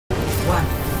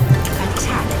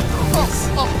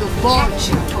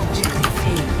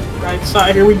Right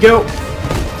side, here we go.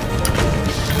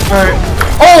 Alright.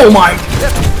 Oh my!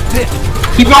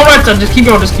 Keep going right side, just keep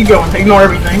going, Ignore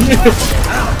everything.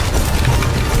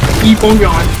 Keep on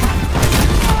going.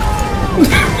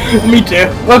 Me too.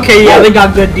 Okay, yeah, they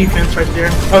got good defense right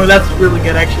there. Oh, that's really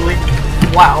good actually.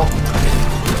 Wow.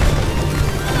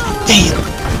 Damn.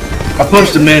 I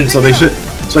punched them in, so they should.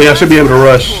 So yeah, I should be able to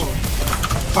rush.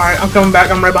 Alright, I'm coming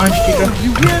back. I'm right behind you, Chico.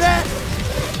 You hear that?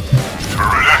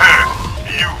 Right ahead.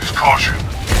 Use caution.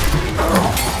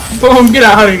 Boom, get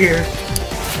out of here.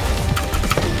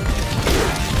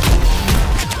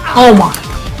 Oh my.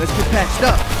 Let's get patched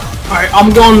up. Alright,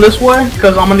 I'm going this way,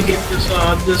 because I'm gonna get this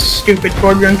this stupid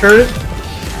Torbjorn turret.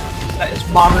 That is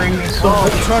bothering me so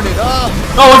much. Turn it up.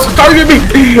 Oh, it's targeting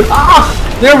me! Ah!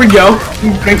 There we go.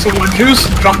 Drink some more juice,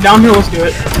 jump down here, let's do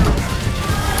it.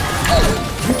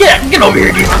 Get over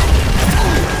here, dude.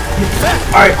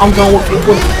 Alright, I'm going with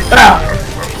ah!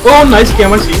 Oh, nice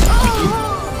cam, I see.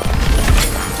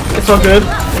 It's all good.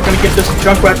 We're gonna get this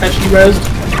junk rat that she rezzed.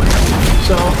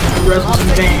 So, the res was in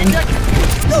vain.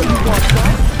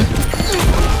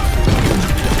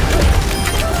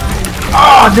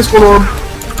 Ah, Discord orb.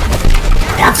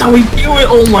 That's how we do it.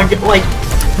 Oh my god, like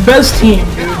best team,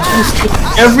 dude. Best team.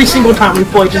 Every single time we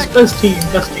play, just best team,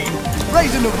 best team.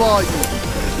 Raising the volume.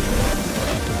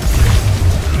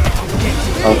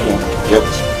 Okay. Yep.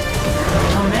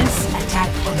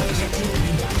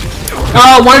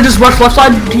 Wanna just rush left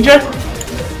side, TJ?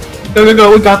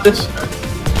 Go, we got this.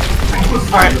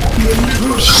 Alright.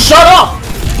 Shut up!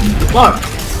 Fuck.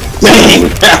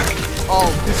 Oh,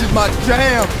 this is my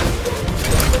jam.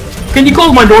 Can you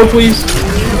close my door, please?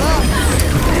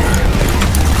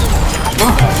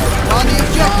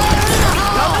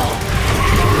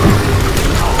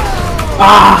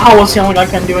 Ah, I was feeling like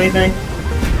I couldn't do anything.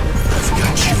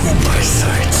 Got you in my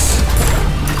sights.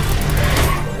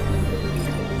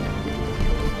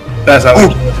 That's how.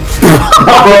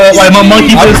 Bro, like my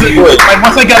monkey just like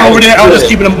once I got over there, I was just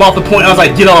keeping him off the point. I was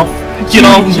like, get off.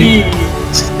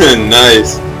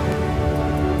 Nice.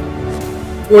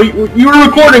 Well, you were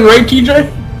recording, right, TJ?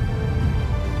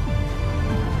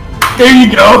 There you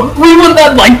go. We won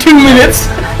that in like 2 minutes.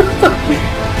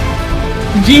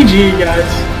 GG, guys.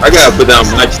 I gotta put down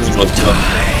my team on stuff.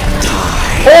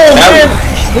 Oh man.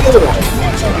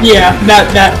 Yeah, that.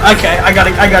 Okay, I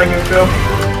gotta give it to him.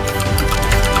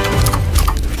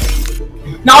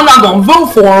 Now I'm not gonna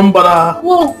vote for him, but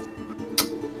well,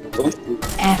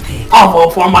 I'll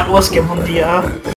vote for him. Like, let's give him the